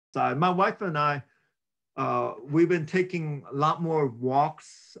side. My wife and I, we've been taking a lot more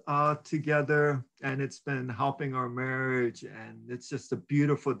walks together, and it's been helping our marriage. And it's just a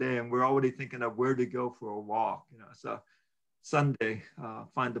beautiful day, and we're already thinking of where to go for a walk. So Sunday,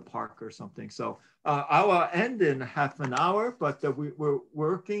 find a park or something. So I will end in half an hour, but we're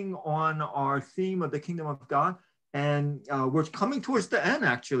working on our theme of the kingdom of God. And we're coming towards the end,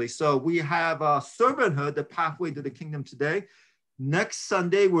 actually. So we have servanthood, the pathway to the kingdom today. Next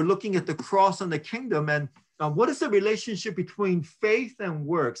Sunday, we're looking at the cross and the kingdom. And what is the relationship between faith and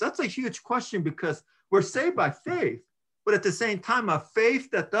works? That's a huge question, because we're saved by faith. But at the same time, a faith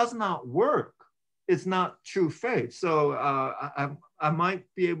that does not work is not true faith. So I might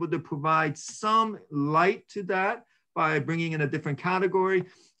be able to provide some light to that by bringing in a different category.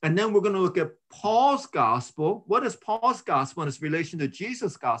 And then we're going to look at Paul's gospel. What is Paul's gospel in its relation to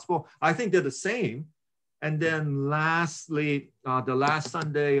Jesus' gospel? I think they're the same. And then lastly, the last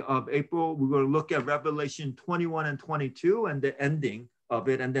Sunday of April, we're going to look at Revelation 21 and 22 and the ending of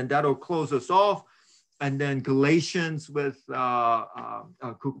it. And then that'll close us off. And then Galatians with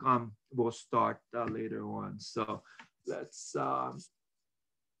Kukam will start later on. So let's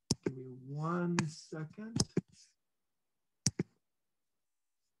give me 1 second.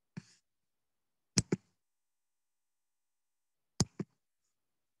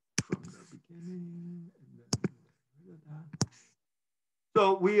 From the beginning.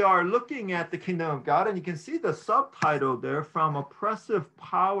 So we are looking at the kingdom of God, and you can see the subtitle there, From Oppressive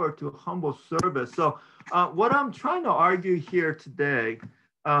Power to Humble Service. So what I'm trying to argue here today,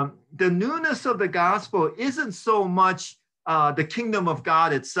 the newness of the gospel isn't so much the kingdom of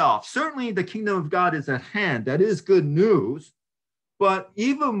God itself. Certainly the kingdom of God is at hand. That is good news. But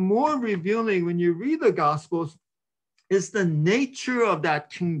even more revealing when you read the gospels is the nature of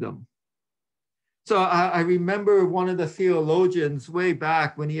that kingdom. So I remember one of the theologians way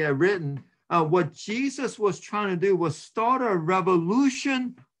back when he had written, what Jesus was trying to do was start a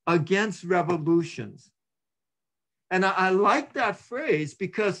revolution against revolutions. And I like that phrase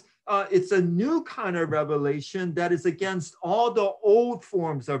because it's a new kind of revelation that is against all the old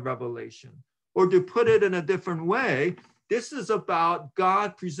forms of revelation. Or to put it in a different way, this is about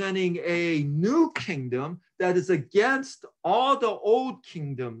God presenting a new kingdom that is against all the old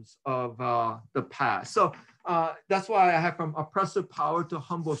kingdoms of the past. So that's why I have from oppressive power to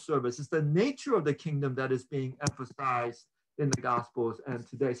humble service. It's the nature of the kingdom that is being emphasized in the Gospels and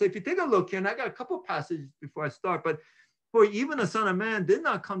today. So if you take a look here, and I got a couple of passages before I start, but for even the Son of Man did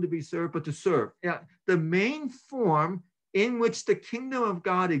not come to be served, but to serve. Yeah, the main form in which the kingdom of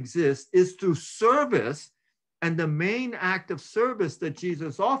God exists is through service. And the main act of service that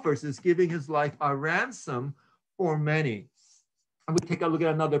Jesus offers is giving his life a ransom for many. And we take a look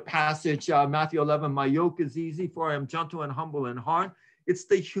at another passage, Matthew 11, my yoke is easy, for I am gentle and humble in heart. It's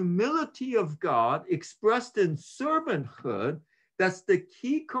the humility of God expressed in servanthood that's the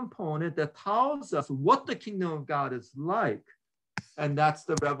key component that tells us what the kingdom of God is like. And that's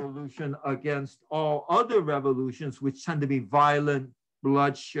the revolution against all other revolutions, which tend to be violent,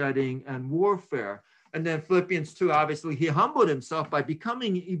 bloodshedding, and warfare. And then Philippians 2, obviously, he humbled himself by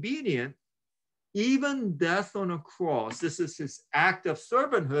becoming obedient, even death on a cross. This is his act of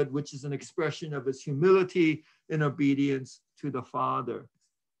servanthood, which is an expression of his humility in obedience to the Father.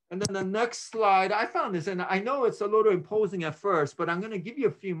 And then the next slide, I found this, and I know it's a little imposing at first, but I'm going to give you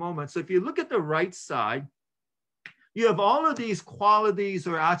a few moments. So if you look at the right side, you have all of these qualities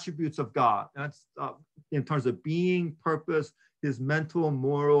or attributes of God. That's in terms of being, purpose, his mental,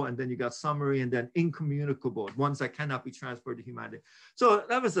 moral, and then you got summary, and then incommunicable, ones that cannot be transferred to humanity. So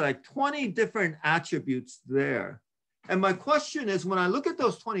that was like 20 different attributes there. And my question is, when I look at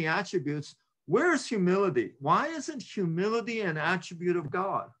those 20 attributes, where is humility? Why isn't humility an attribute of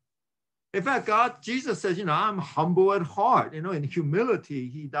God? In fact, Jesus says, I'm humble at heart. In humility,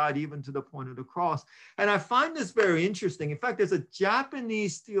 he died even to the point of the cross. And I find this very interesting. In fact, there's a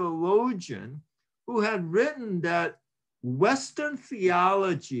Japanese theologian who had written that Western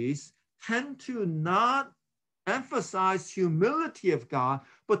theologies tend to not emphasize humility of God,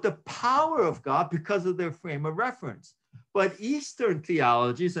 but the power of God because of their frame of reference. But Eastern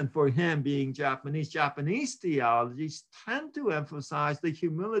theologies, and for him being Japanese theologies tend to emphasize the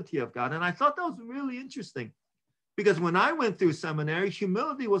humility of God. And I thought that was really interesting because when I went through seminary,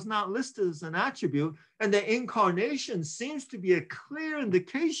 humility was not listed as an attribute, and the incarnation seems to be a clear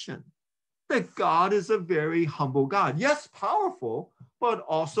indication that God is a very humble God. Yes, powerful, but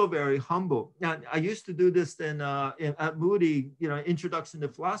also very humble. Now, I used to do this at Moody, introduction to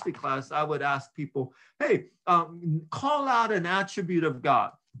philosophy class. I would ask people, hey, call out an attribute of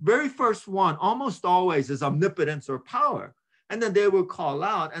God. Very first one, almost always, is omnipotence or power. And then they would call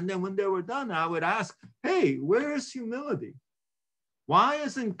out. And then when they were done, I would ask, hey, where is humility? Why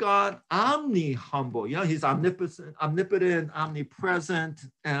isn't God humble? You know, he's omnipotent, omnipresent,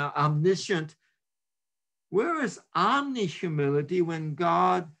 omniscient. Where is humility when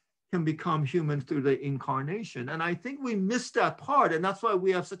God can become human through the incarnation? And I think we missed that part. And that's why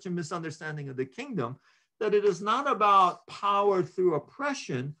we have such a misunderstanding of the kingdom, that it is not about power through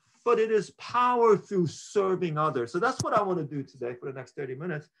oppression, but it is power through serving others. So that's what I want to do today for the next 30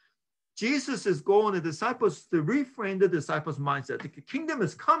 minutes. Jesus is going to disciples to reframe the disciples' mindset. The kingdom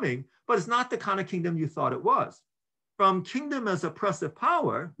is coming, but it's not the kind of kingdom you thought it was. From kingdom as oppressive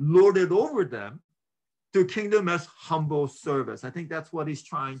power, lorded over them, to kingdom as humble service. I think that's what he's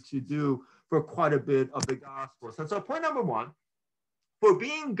trying to do for quite a bit of the gospel. So point number one, for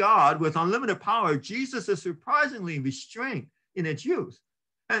being God with unlimited power, Jesus is surprisingly restrained in its use.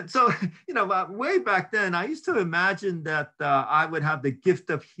 And so, you know, way back then, I used to imagine that I would have the gift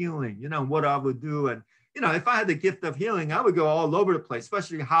of healing, you know, what I would do. And, you know, if I had the gift of healing, I would go all over the place,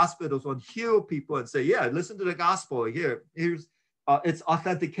 especially hospitals would heal people and say, yeah, listen to the gospel here's its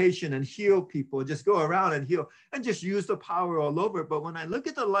authentication, and heal people, just go around and heal and just use the power all over. But when I look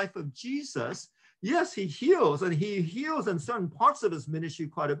at the life of Jesus, yes, he heals, and he heals in certain parts of his ministry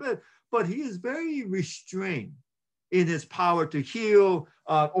quite a bit, but he is very restrained in his power to heal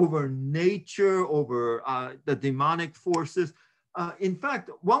over nature, over the demonic forces. In fact,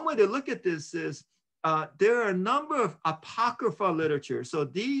 one way to look at this is there are a number of apocryphal literature. So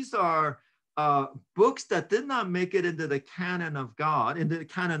these are books that did not make it into the canon of God, into the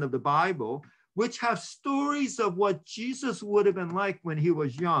canon of the Bible, which have stories of what Jesus would have been like when he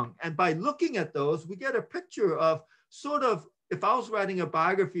was young. And by looking at those, we get a picture of sort of, if I was writing a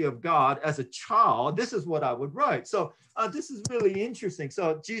biography of God as a child, this is what I would write. So this is really interesting.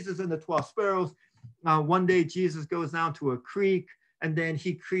 So Jesus and the 12 sparrows, one day Jesus goes down to a creek, and then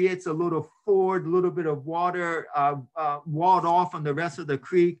he creates a little ford, a little bit of water walled off on the rest of the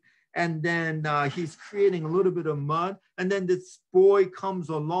creek. And then he's creating a little bit of mud. And then this boy comes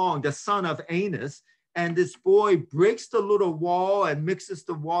along, the son of Aeneas, and this boy breaks the little wall and mixes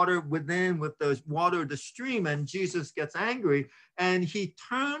the water within with the water of the stream. And Jesus gets angry, and he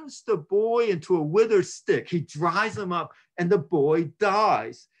turns the boy into a withered stick. He dries him up, and the boy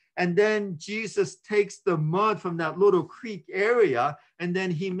dies. And then Jesus takes the mud from that little creek area, and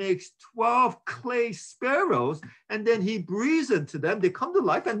then he makes 12 clay sparrows, and then he breathes into them. They come to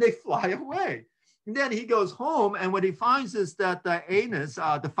life and they fly away. And then he goes home, and what he finds is that Aeneas,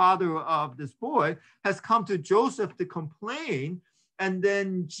 the father of this boy, has come to Joseph to complain. And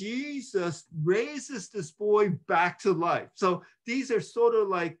then Jesus raises this boy back to life. So these are sort of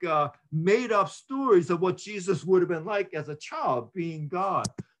like made up stories of what Jesus would have been like as a child, being God.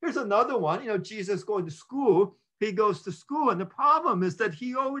 Here's another one, you know, Jesus going to school. He goes to school, and the problem is that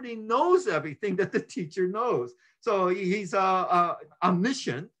he already knows everything that the teacher knows. So he's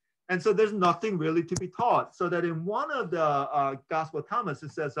omniscient, and so there's nothing really to be taught. So that in one of the Gospel of Thomas,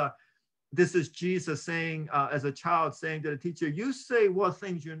 it says, this is Jesus saying, as a child, saying to the teacher, you say what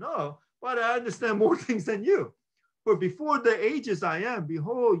things you know, but I understand more things than you. For before the ages I am,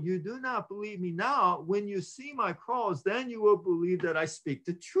 behold, you do not believe me now. When you see my cross, then you will believe that I speak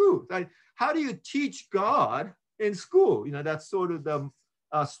the truth. How do you teach God in school? You know, that's sort of the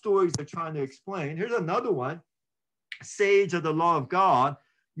stories they're trying to explain. Here's another one. Sage of the law of God,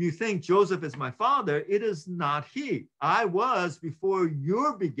 you think Joseph is my father. It is not he. I was before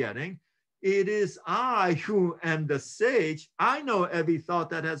your begetting. It is I who am the sage. I know every thought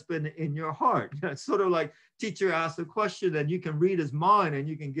that has been in your heart. It's sort of like teacher asks a question and you can read his mind and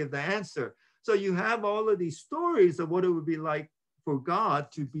you can give the answer. So you have all of these stories of what it would be like for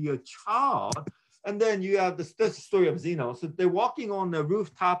God to be a child. And then you have this story of Zeno. So they're walking on the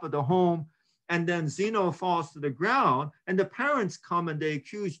rooftop of the home, and then Zeno falls to the ground, and the parents come and they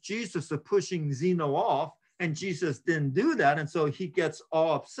accuse Jesus of pushing Zeno off, and Jesus didn't do that. And so he gets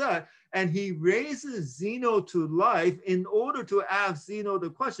all upset, and he raises Zeno to life in order to ask Zeno the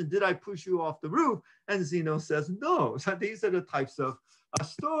question, did I push you off the roof? And Zeno says, no. So these are the types of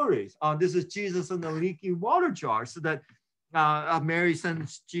stories. This is Jesus in the leaky water jar, so that Mary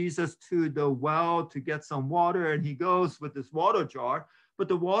sends Jesus to the well to get some water, and he goes with this water jar, but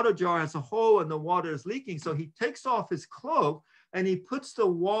the water jar has a hole and the water is leaking. So he takes off his cloak and he puts the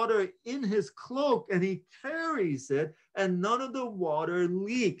water in his cloak and he carries it, and none of the water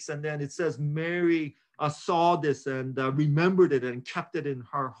leaks. And then it says Mary saw this and remembered it and kept it in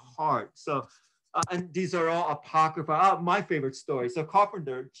her heart. So, and these are all apocryphal. My favorite story. So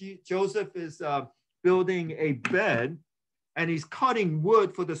carpenter, Joseph is building a bed, and he's cutting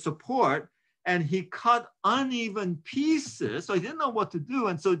wood for the support. and he cut uneven pieces. So he didn't know what to do.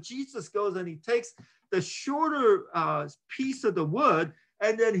 And so Jesus goes and he takes the shorter piece of the wood,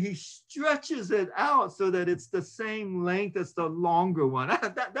 and then he stretches it out so that it's the same length as the longer one.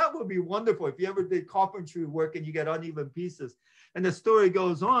 That would be wonderful if you ever did carpentry work and you get uneven pieces. And the story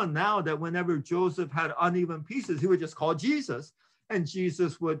goes on now that whenever Joseph had uneven pieces, he would just call Jesus, and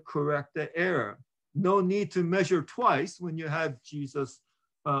Jesus would correct the error. No need to measure twice when you have Jesus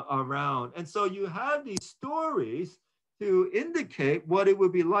around. And so you have these stories to indicate what it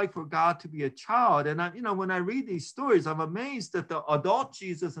would be like for God to be a child. And when I read these stories, I'm amazed that the adult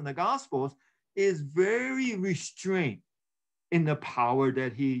Jesus in the Gospels is very restrained in the power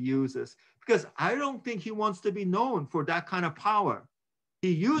that he uses, because I don't think he wants to be known for that kind of power.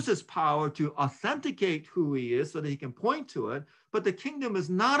 He uses power to authenticate who he is so that he can point to it, but the kingdom is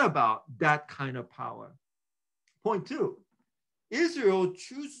not about that kind of power. Point two, Israel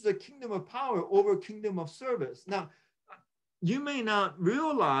chooses a kingdom of power over a kingdom of service. Now, you may not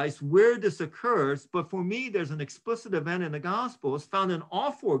realize where this occurs, but for me, there's an explicit event in the Gospels, found in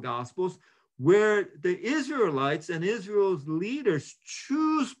all four Gospels, where the Israelites and Israel's leaders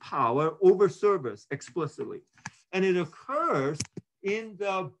choose power over service explicitly. And it occurs in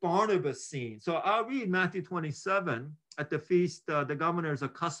the Barnabas scene. So I'll read Matthew 27. At the feast, the governor is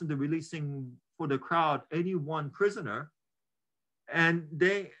accustomed to releasing for the crowd any one prisoner. And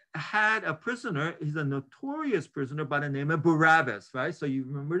they had a prisoner, he's a notorious prisoner by the name of Barabbas, right? So you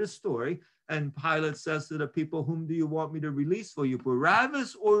remember the story. And Pilate says to the people, whom do you want me to release for you,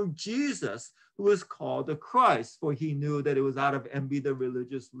 Barabbas or Jesus, who is called the Christ? For he knew that it was out of envy the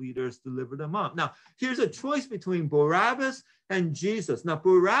religious leaders delivered him up. Now, here's a choice between Barabbas and Jesus. Now,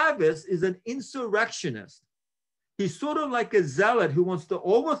 Barabbas is an insurrectionist. He's sort of like a zealot who wants to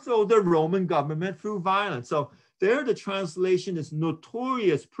overthrow the Roman government through violence. So there, the translation is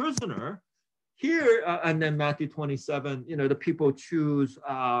notorious prisoner. Here, and then Matthew 27, the people choose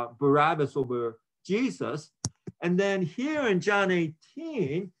Barabbas over Jesus. And then here in John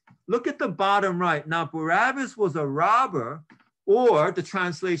 18, look at the bottom right. Now, Barabbas was a robber, or the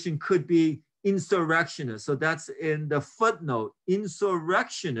translation could be insurrectionist. So that's in the footnote,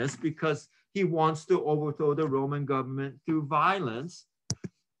 insurrectionist, because he wants to overthrow the Roman government through violence.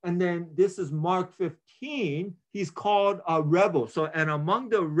 And then this is Mark 15. He's called a rebel. So, and among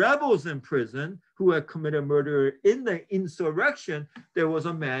the rebels in prison who had committed murder in the insurrection, there was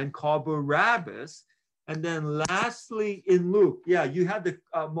a man called Barabbas. And then lastly, in Luke, you have the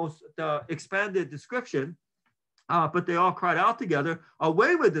most expanded description, but they all cried out together,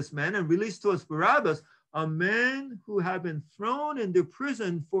 away with this man, and released to us Barabbas, a man who had been thrown into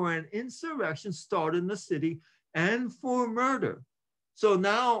prison for an insurrection started in the city and for murder. So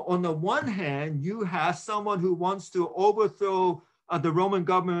now, on the one hand, you have someone who wants to overthrow the Roman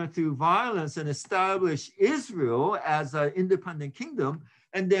government through violence and establish Israel as an independent kingdom.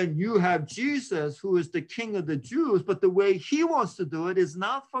 And then you have Jesus, who is the king of the Jews, but the way he wants to do it is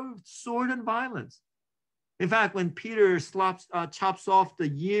not for sword and violence. In fact, when Peter chops off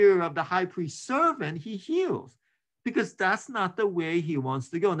the ear of the high priest's servant, he heals, because that's not the way he wants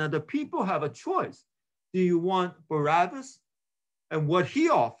to go. Now, the people have a choice. Do you want Barabbas and what he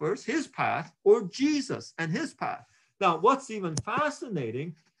offers, his path, or Jesus and his path? Now, what's even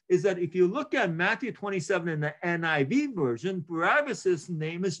fascinating is that if you look at Matthew 27 in the NIV version, Barabbas'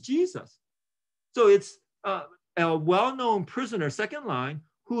 name is Jesus. So it's a well-known prisoner, second line,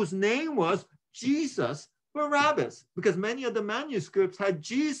 whose name was Jesus Barabbas, because many of the manuscripts had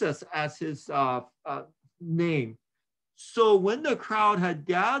Jesus as his name. So when the crowd had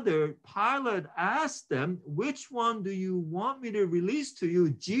gathered, Pilate asked them, which one do you want me to release to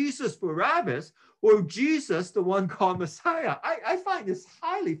you, Jesus Barabbas or Jesus, the one called Messiah? I find this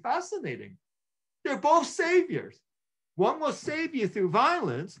highly fascinating. They're both saviors. One will save you through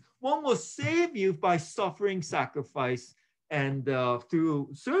violence. One will save you by suffering, sacrifice, and through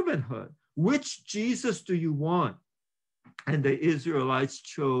servanthood. Which Jesus do you want? And the Israelites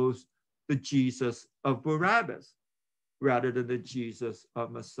chose the Jesus of Barabbas rather than the Jesus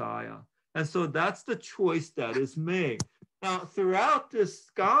of Messiah. And so that's the choice that is made. Now, throughout this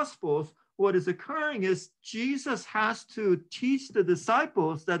Gospels, what is occurring is Jesus has to teach the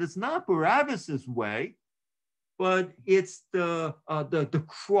disciples that it's not Barabbas's way, but it's the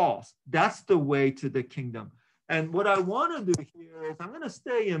cross. That's the way to the kingdom. And what I want to do here is I'm going to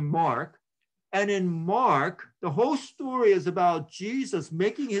stay in Mark. And in Mark, the whole story is about Jesus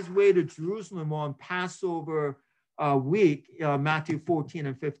making his way to Jerusalem on Passover week, Matthew 14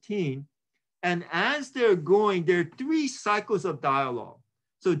 and 15. And as they're going, there are three cycles of dialogue.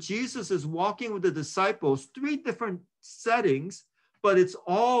 So Jesus is walking with the disciples, three different settings, but it's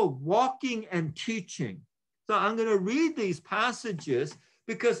all walking and teaching. So I'm going to read these passages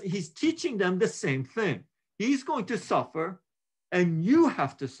because he's teaching them the same thing. He's going to suffer, and you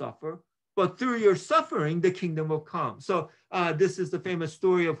have to suffer, but through your suffering, the kingdom will come. So this is the famous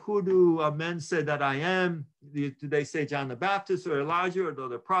story of who do men say that I am? Do they say John the Baptist or Elijah or the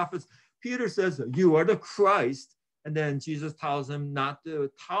other prophets? Peter says, you are the Christ. And then Jesus tells him not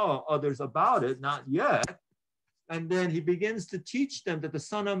to tell others about it, not yet. And then he begins to teach them that the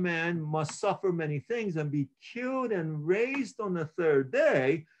Son of Man must suffer many things and be killed and raised on the third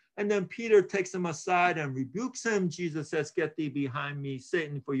day. And then Peter takes him aside and rebukes him. Jesus says, get thee behind me,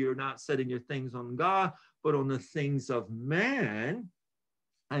 Satan, for you're not setting your things on God, but on the things of man.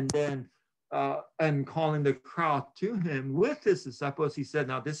 And then, and calling the crowd to him with his disciples, he said,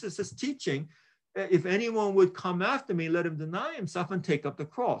 now this is his teaching. If anyone would come after me, let him deny himself and take up the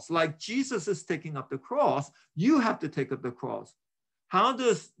cross. Like Jesus is taking up the cross, you have to take up the cross. How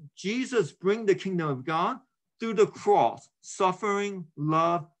does Jesus bring the kingdom of God? Through the cross, suffering,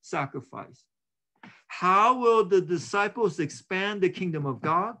 love, sacrifice. How will the disciples expand the kingdom of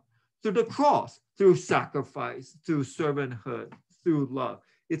God? Through the cross, through sacrifice, through servanthood, through love.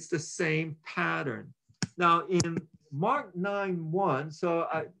 It's the same pattern. Now in Mark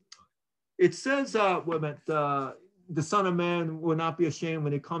 9:1, it says, the Son of Man will not be ashamed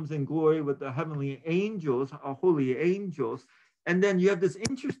when he comes in glory with the heavenly angels, holy angels. And then you have this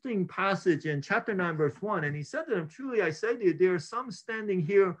interesting passage in chapter 9, verse 1. And he said to them, truly I say to you, there are some standing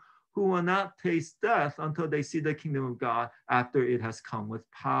here who will not taste death until they see the kingdom of God after it has come with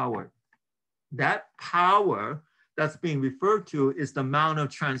power. That power that's being referred to is the Mount of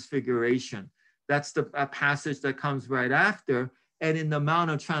Transfiguration. That's the passage that comes right after. And in the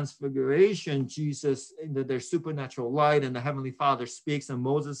Mount of Transfiguration, Jesus, there's supernatural light and the Heavenly Father speaks and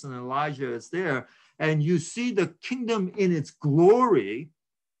Moses and Elijah is there. And you see the kingdom in its glory,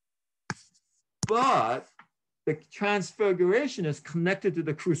 but the Transfiguration is connected to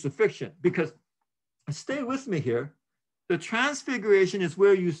the crucifixion. Because, stay with me here, the Transfiguration is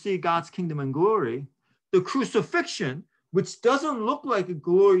where you see God's kingdom and glory. The crucifixion, which doesn't look like a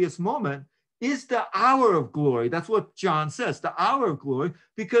glorious moment, is the hour of glory. That's what John says, the hour of glory,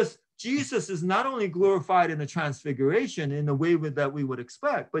 because Jesus is not only glorified in the Transfiguration in a way that we would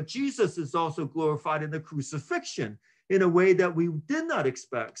expect, but Jesus is also glorified in the crucifixion in a way that we did not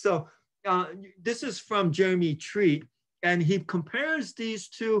expect. So this is from Jeremy Treat, and he compares these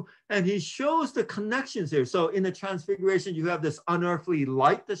two and he shows the connections here. So in the Transfiguration, you have this unearthly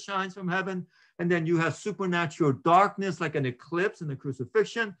light that shines from heaven, and then you have supernatural darkness like an eclipse in the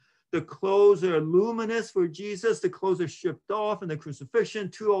crucifixion. The clothes are luminous for Jesus. The clothes are stripped off in the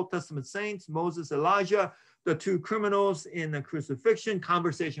crucifixion. Two Old Testament saints, Moses, Elijah, the two criminals in the crucifixion,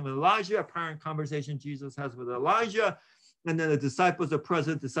 conversation with Elijah, apparent conversation Jesus has with Elijah. And then the disciples are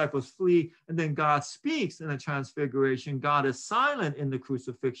present, disciples flee, and then God speaks in the Transfiguration. God is silent in the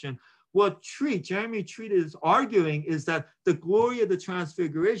crucifixion. What Jeremy Treat is arguing is that the glory of the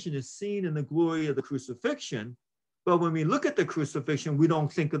Transfiguration is seen in the glory of the crucifixion. But when we look at the crucifixion, we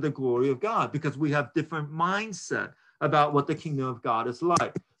don't think of the glory of God because we have different mindset about what the kingdom of God is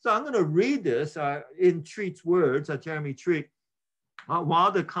like. So I'm going to read this in Treat's words, Jeremy Treat.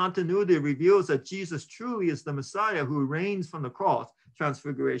 While the continuity reveals that Jesus truly is the Messiah who reigns from the cross,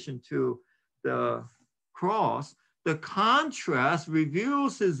 Transfiguration to the cross, the contrast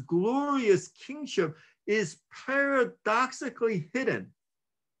reveals his glorious kingship is paradoxically hidden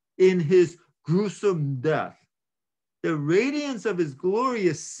in his gruesome death. The radiance of his glory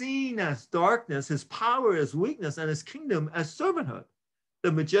is seen as darkness, his power as weakness, and his kingdom as servanthood.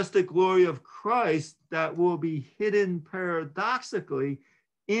 The majestic glory of Christ that will be hidden paradoxically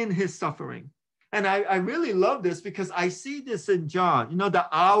in his suffering. And I really love this because I see this in John. You know, the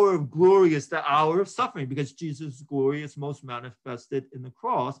hour of glory is the hour of suffering because Jesus' glory is most manifested in the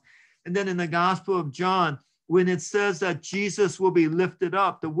cross. And then in the Gospel of John, when it says that Jesus will be lifted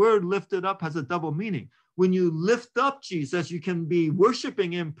up, the word lifted up has a double meaning. When you lift up Jesus, you can be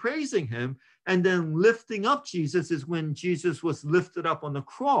worshiping him, praising him, and then lifting up Jesus is when Jesus was lifted up on the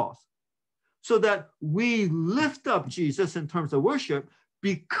cross. So that we lift up Jesus in terms of worship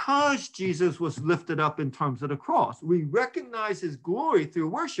because Jesus was lifted up in terms of the cross. We recognize his glory through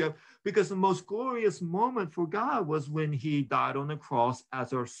worship because the most glorious moment for God was when he died on the cross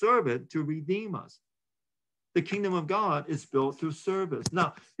as our servant to redeem us. The kingdom of God is built through service.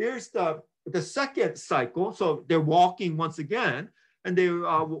 Now, here's the second cycle. So they're walking once again, and they're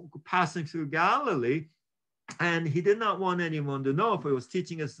passing through Galilee. And he did not want anyone to know, if he was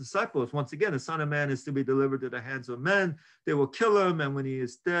teaching his disciples. Once again, the Son of Man is to be delivered to the hands of men. They will kill him, and when he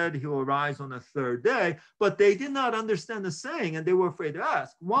is dead, he will rise on the third day. But they did not understand the saying, and they were afraid to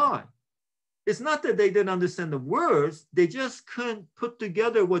ask. Why? It's not that they didn't understand the words. They just couldn't put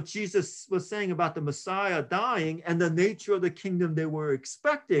together what Jesus was saying about the Messiah dying and the nature of the kingdom they were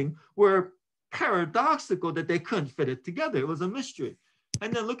expecting were paradoxical, that they couldn't fit it together. It was a mystery.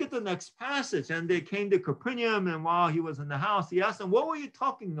 And then look at the next passage. And they came to Capernaum, and while he was in the house, he asked them, what were you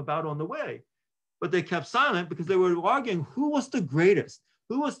talking about on the way? But they kept silent because they were arguing who was the greatest.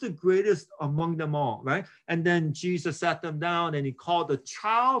 Who was the greatest among them all, right? And then Jesus sat them down and he called a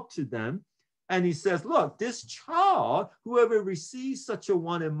child to them. And he says, look, this child, whoever receives such a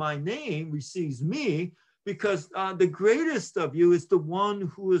one in my name, receives me, because the greatest of you is the one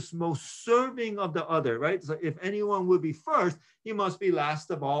who is most serving of the other, right? So if anyone would be first, he must be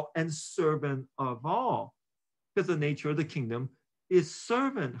last of all and servant of all, because the nature of the kingdom is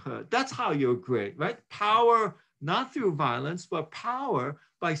servanthood. That's how you're great, right? Power, not through violence, but power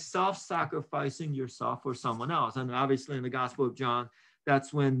by self-sacrificing yourself for someone else. And obviously in the Gospel of John,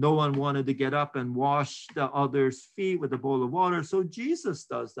 that's when no one wanted to get up and wash the other's feet with a bowl of water. So Jesus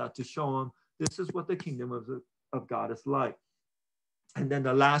does that to show them this is what the kingdom of God is like. And then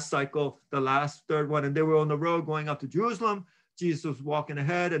the last cycle, the last third one, and they were on the road going up to Jerusalem. Jesus was walking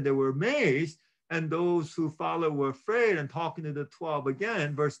ahead and they were amazed. And those who followed were afraid, and talking to the 12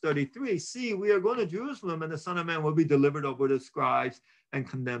 again, verse 33, see, we are going to Jerusalem, and the Son of Man will be delivered over to the scribes and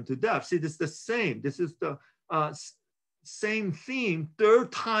condemned to death. See, this is the same. This is the same theme,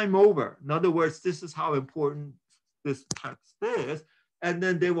 third time over. In other words, this is how important this text is. And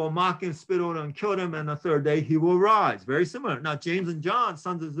then they will mock him, spit on him, and kill him, and the third day he will rise. Very similar. Now, James and John,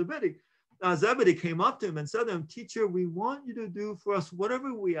 sons of Zebedee, came up to him and said to him, teacher, we want you to do for us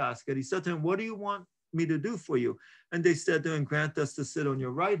whatever we ask. And he said to him, what do you want me to do for you? And they said to him, grant us to sit on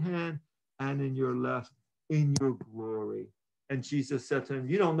your right hand and in your left in your glory. And Jesus said to him,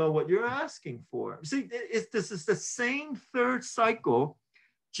 you don't know what you're asking for. See, this is the same third cycle.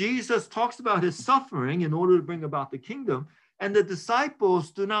 Jesus talks about his suffering in order to bring about the kingdom. And the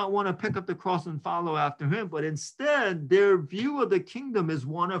disciples do not want to pick up the cross and follow after him, but instead their view of the kingdom is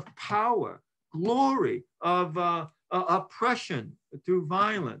one of power, glory, of oppression through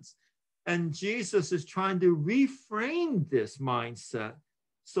violence. And Jesus is trying to reframe this mindset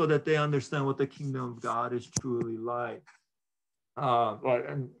so that they understand what the kingdom of God is truly like.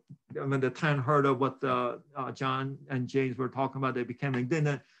 And when the 10 heard of what John and James were talking about, they became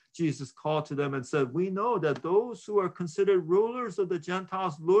indignant. Jesus called to them and said, we know that those who are considered rulers of the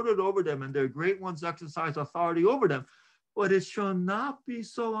Gentiles lord it over them, and their great ones exercise authority over them. But it shall not be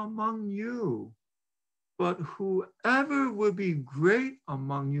so among you. But whoever would be great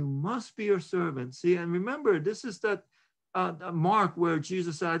among you must be your servant. See, and remember, this is that mark where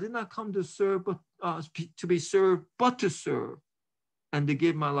Jesus said, I did not come to serve, but to be served, but to serve, and to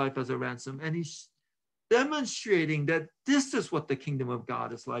give my life as a ransom. And he's demonstrating that this is what the kingdom of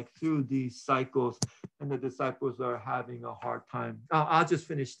God is like through these cycles, and the disciples are having a hard time. I'll just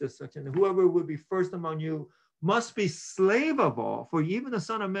finish this section. Whoever would be first among you must be slave of all, for even the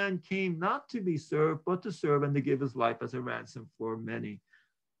Son of Man came not to be served, but to serve and to give his life as a ransom for many.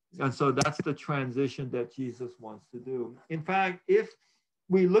 And so that's the transition that Jesus wants to do. In fact, if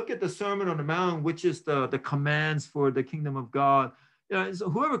we look at the Sermon on the Mount, which is the commands for the kingdom of God, so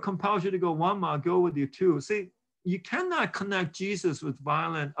whoever compels you to go 1 mile, go with you 2. See, you cannot connect Jesus with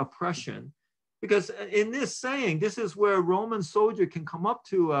violent oppression, because in this saying, this is where a Roman soldier can come up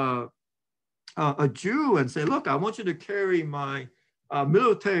to a Jew and say, look, I want you to carry my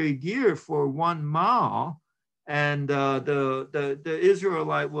military gear for 1 mile. And the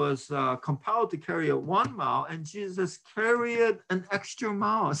Israelite was compelled to carry it 1 mile, and Jesus carried an extra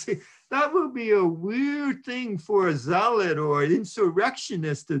mile. See, that would be a weird thing for a zealot or an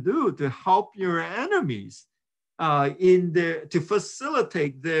insurrectionist to do, to help your enemies to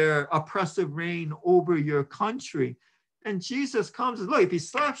facilitate their oppressive reign over your country. And Jesus comes and look, if he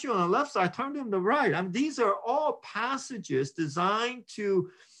slaps you on the left side, turn to him the right. I mean, these are all passages designed to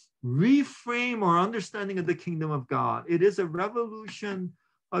reframe our understanding of the kingdom of God. It is a revolution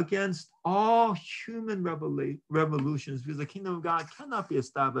against all human revolutions, because the kingdom of God cannot be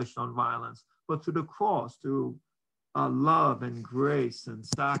established on violence, but through the cross, through love and grace and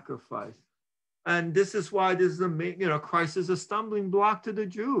sacrifice. And this is why this is Christ is a stumbling block to the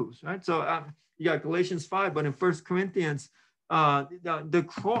Jews, right? So you got Galatians 5, but in 1 Corinthians,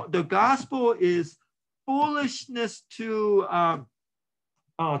 the gospel is foolishness to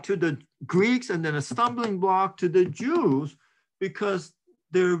the Greeks, and then a stumbling block to the Jews, because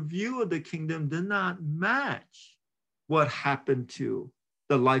their view of the kingdom did not match what happened to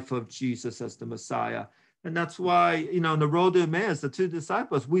the life of Jesus as the Messiah. And that's why, in the road to Emmaus, the two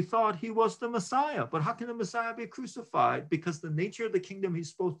disciples, we thought he was the Messiah. But how can the Messiah be crucified? Because the nature of the kingdom he's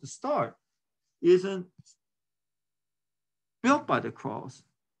supposed to start isn't built by the cross,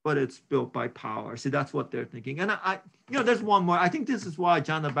 but it's built by power. See, that's what they're thinking. And there's one more. I think this is why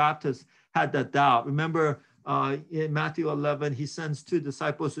John the Baptist had that doubt. Remember, in Matthew 11, he sends two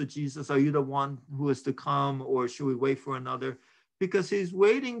disciples to Jesus. Are you the one who is to come, or should we wait for another? Because he's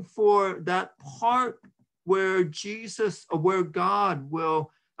waiting for that part where God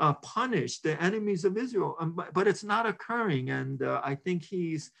will punish the enemies of Israel. But it's not occurring. And I think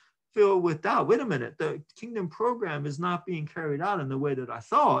he's filled with doubt. Wait a minute, the kingdom program is not being carried out in the way that I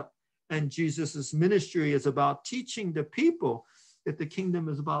thought. And Jesus's ministry is about teaching the people that the kingdom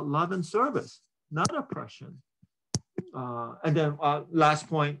is about love and service, not oppression. And then last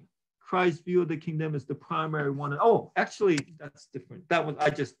point, Christ's view of the kingdom is the primary one. Oh, actually, that's different. I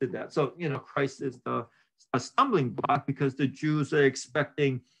just did that. So, Christ is a stumbling block because the Jews are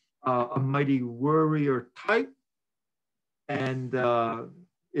expecting a mighty warrior type. And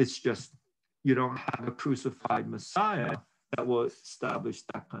it's just, you don't have a crucified Messiah that will establish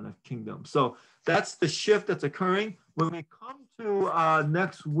that kind of kingdom. So that's the shift that's occurring. When we come to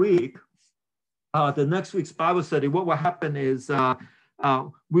next week, the next week's Bible study, what will happen is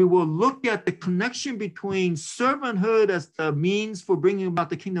we will look at the connection between servanthood as the means for bringing about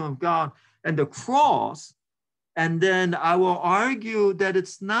the kingdom of God and the cross. And then I will argue that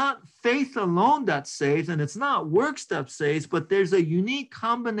it's not faith alone that saves, and it's not works that saves, but there's a unique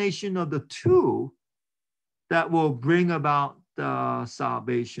combination of the two that will bring about the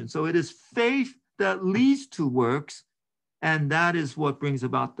salvation. So it is faith that leads to works, and that is what brings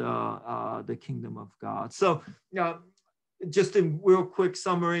about the kingdom of God. So just a real quick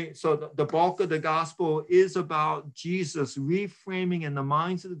summary. So the bulk of the gospel is about Jesus reframing in the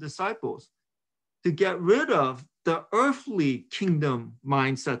minds of the disciples to get rid of the earthly kingdom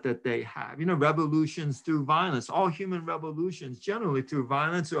mindset that they have. Revolutions through violence, all human revolutions generally through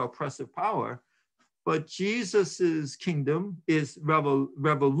violence or oppressive power. But Jesus's kingdom is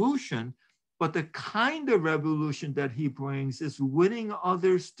revolution, but the kind of revolution that he brings is winning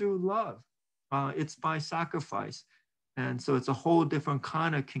others through love. It's by sacrifice. And so it's a whole different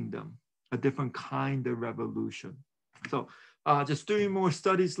kind of kingdom, a different kind of revolution. So just 3 more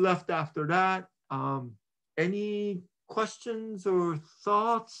studies left after that. Any questions or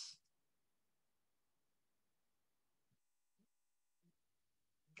thoughts?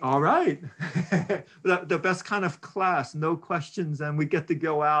 All right. The best kind of class, no questions, and we get to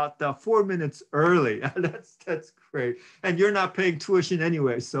go out 4 minutes early. That's great. And you're not paying tuition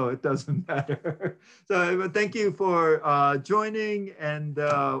anyway, so it doesn't matter. So thank you for joining, and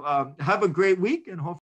have a great week, and hopefully